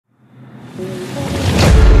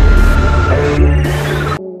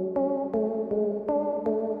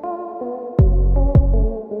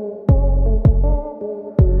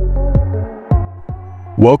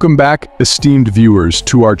Welcome back, esteemed viewers,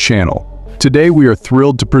 to our channel. Today we are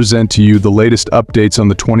thrilled to present to you the latest updates on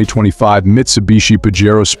the 2025 Mitsubishi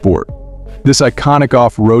Pajero Sport. This iconic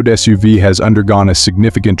off-road SUV has undergone a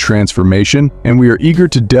significant transformation, and we are eager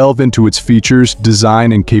to delve into its features,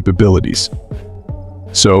 design, and capabilities.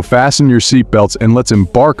 So fasten your seatbelts and let's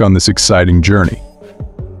embark on this exciting journey.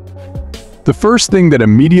 The first thing that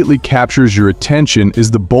immediately captures your attention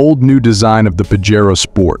is the bold new design of the Pajero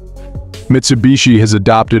Sport. Mitsubishi has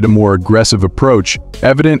adopted a more aggressive approach,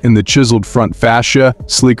 evident in the chiseled front fascia,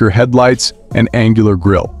 sleeker headlights, and angular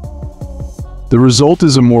grille. The result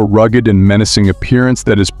is a more rugged and menacing appearance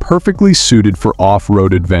that is perfectly suited for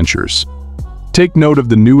off-road adventures. Take note of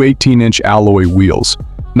the new 18-inch alloy wheels,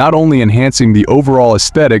 not only enhancing the overall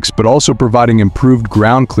aesthetics but also providing improved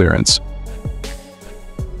ground clearance.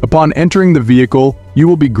 Upon entering the vehicle, you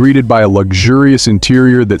will be greeted by a luxurious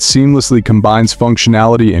interior that seamlessly combines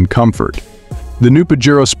functionality and comfort. The new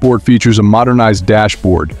Pajero Sport features a modernized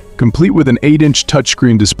dashboard, complete with an 8-inch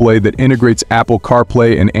touchscreen display that integrates Apple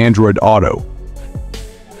CarPlay and Android Auto.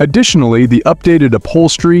 Additionally, the updated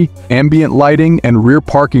upholstery, ambient lighting, and rear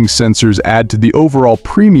parking sensors add to the overall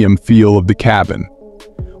premium feel of the cabin.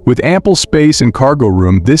 With ample space and cargo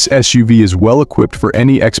room, this SUV is well equipped for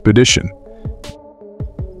any expedition.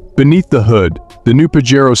 Beneath the hood, the new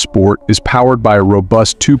Pajero Sport is powered by a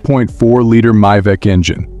robust 2.4-liter Mavec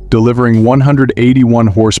engine, delivering 181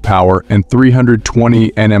 horsepower and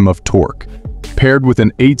 320 Nm of torque. Paired with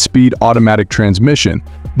an 8-speed automatic transmission,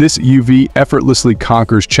 this UV effortlessly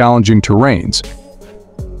conquers challenging terrains.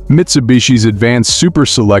 Mitsubishi's advanced Super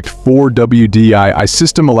Select 4WD-i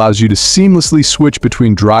system allows you to seamlessly switch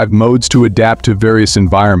between drive modes to adapt to various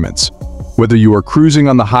environments. Whether you are cruising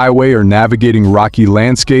on the highway or navigating rocky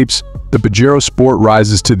landscapes, the Pajero Sport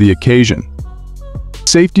rises to the occasion.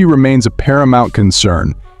 Safety remains a paramount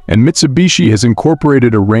concern, and Mitsubishi has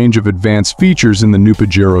incorporated a range of advanced features in the new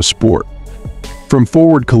Pajero Sport. From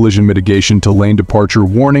forward collision mitigation to lane departure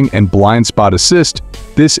warning and blind spot assist,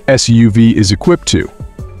 this SUV is equipped to.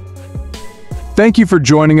 Thank you for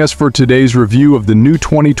joining us for today's review of the new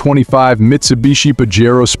 2025 Mitsubishi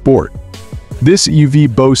Pajero Sport. This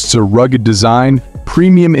SUV boasts a rugged design,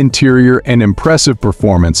 premium interior, and impressive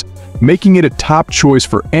performance, making it a top choice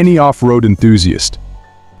for any off-road enthusiast.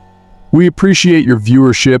 We appreciate your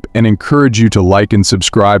viewership and encourage you to like and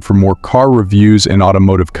subscribe for more car reviews and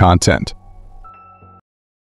automotive content.